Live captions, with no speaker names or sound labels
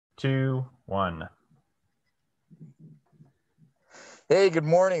two, one. Hey, good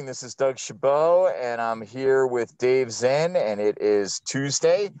morning. This is Doug Chabot, and I'm here with Dave Zen, and it is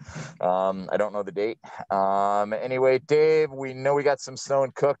Tuesday. I don't know the date. Anyway, Dave, we know we got some snow in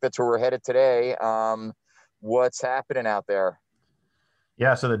Cook. That's where we're headed today. What's happening out there?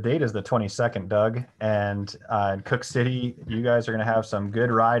 Yeah, so the date is the 22nd, Doug. And in Cook City, you guys are going to have some good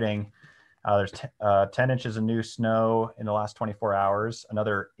riding. There's 10 inches of new snow in the last 24 hours,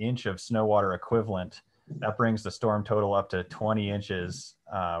 another inch of snow water equivalent. That brings the storm total up to 20 inches,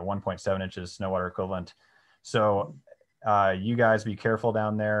 1.7 inches snow water equivalent. So you guys be careful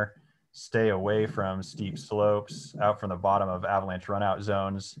down there. Stay away from steep slopes, out from the bottom of avalanche runout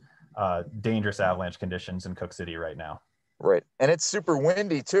zones. Dangerous avalanche conditions in Cook City right now. Right. And it's super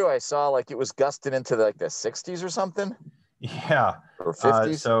windy too. I saw like it was gusting into the 60s or something. Yeah. Or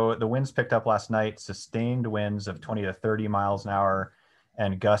 50s. So the winds picked up last night, sustained winds of 20 to 30 miles an hour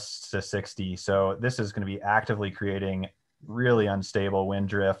and gusts to 60. So this is going to be actively creating really unstable wind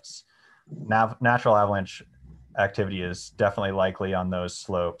drifts. Natural avalanche activity is definitely likely on those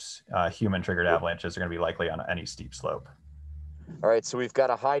slopes. Human triggered avalanches are going to be likely on any steep slope. All right, so we've got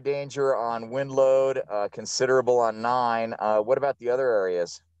a high danger on wind load, considerable on 9. What about the other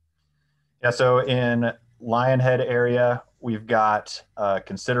areas? Yeah, so in Lionhead area, we've got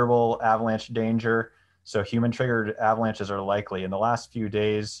considerable avalanche danger. So human triggered avalanches are likely. In the last few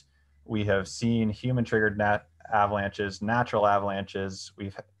days, we have seen human triggered avalanches, natural avalanches.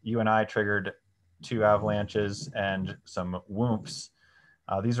 You and I triggered 2 avalanches and some whoops.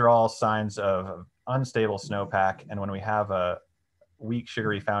 These are all signs of unstable snowpack. And when we have a weak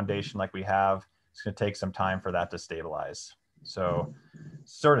sugary foundation like we have, it's going to take some time for that to stabilize. So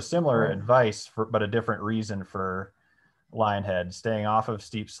sort of similar advice, but a different reason for Lionhead: staying off of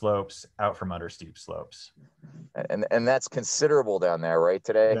steep slopes, out from under steep slopes. And that's considerable down there, right,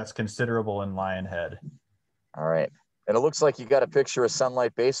 today? That's considerable in Lionhead. All right. And it looks like you got a picture of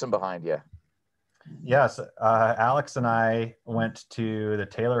Sunlight Basin behind you. Yes. Alex and I went to the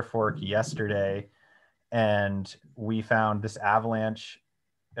Taylor Fork yesterday, and we found this avalanche.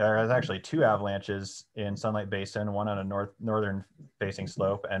 There's actually 2 avalanches in Sunlight Basin, one on a northern facing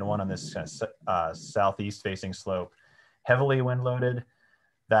slope and one on this kind of southeast facing slope, heavily wind loaded.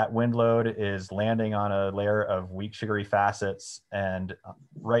 That wind load is landing on a layer of weak sugary facets. And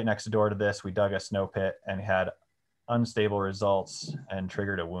right next door to this, we dug a snow pit and had unstable results and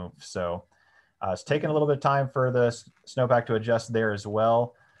triggered a whoop. So it's taken a little bit of time for the snowpack to adjust there as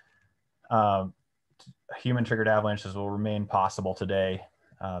well. Human triggered avalanches will remain possible today.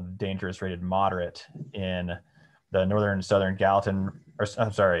 Danger is rated moderate in the northern and southern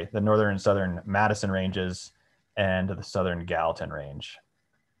the northern and southern Madison ranges and the southern Gallatin range.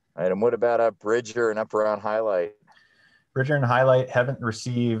 All right, and what about Bridger and up around Highlight? Bridger and Highlight haven't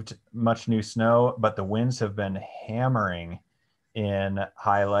received much new snow, but the winds have been hammering in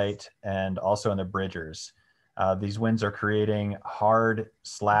Highlight and also in the Bridgers. These winds are creating hard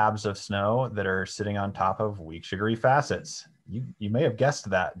slabs of snow that are sitting on top of weak sugary facets. You may have guessed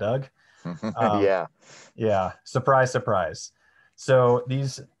that, Doug. Yeah. Surprise, surprise. So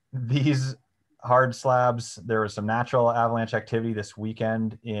these hard slabs, there was some natural avalanche activity this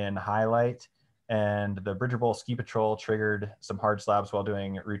weekend in Highlight, and the Bridger Bowl Ski Patrol triggered some hard slabs while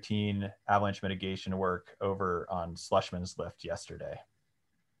doing routine avalanche mitigation work over on Slushman's Lift yesterday.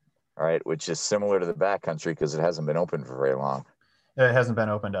 All right, which is similar to the backcountry because it hasn't been open for very long. It hasn't been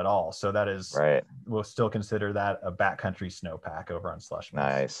opened at all. So that is, right. We'll still consider that a backcountry snowpack over on Slushman.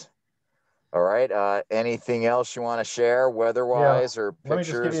 Nice. All right. Anything else you want to share weather-wise or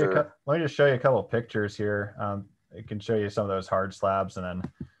pictures? Let me just show you a couple of pictures here. I can show you some of those hard slabs. And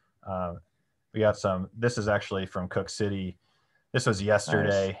then we got some, this is actually from Cook City. This was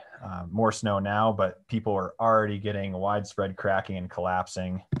yesterday. Nice. More snow now, but people are already getting widespread cracking and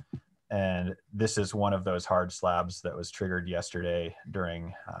collapsing. And this is one of those hard slabs that was triggered yesterday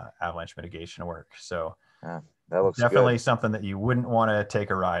during avalanche mitigation work. So that looks definitely good. Something that you wouldn't want to take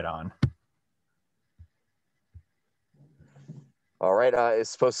a ride on. All right. It's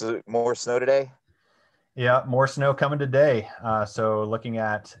supposed to more snow today? Yeah, more snow coming today. So looking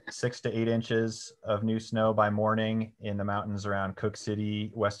at 6 to 8 inches of new snow by morning in the mountains around Cook City,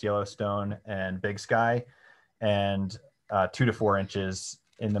 West Yellowstone, and Big Sky, and 2 to 4 inches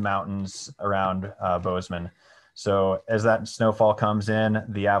in the mountains around Bozeman. So as that snowfall comes in,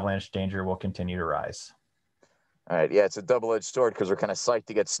 the avalanche danger will continue to rise. All right. Yeah, it's a double-edged sword because we're kind of psyched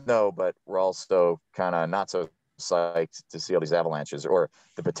to get snow, but we're also kind of not so psyched to see all these avalanches, or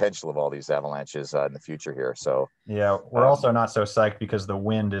the potential of all these avalanches in the future here. So yeah, we're also not so psyched because the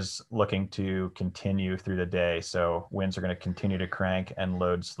wind is looking to continue through the day. So winds are going to continue to crank and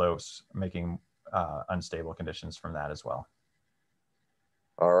load slopes, making unstable conditions from that as well.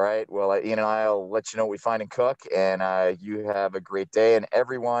 All right. Well, Ian and I'll let you know what we find in Cook, and you have a great day. And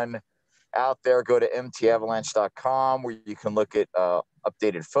everyone out there, go to mtavalanche.com where you can look at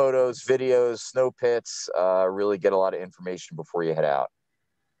updated photos, videos, snow pits, really get a lot of information before you head out.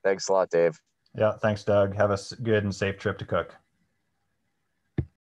 Thanks a lot, Dave. Yeah, thanks, Doug. Have a good and safe trip to Cook.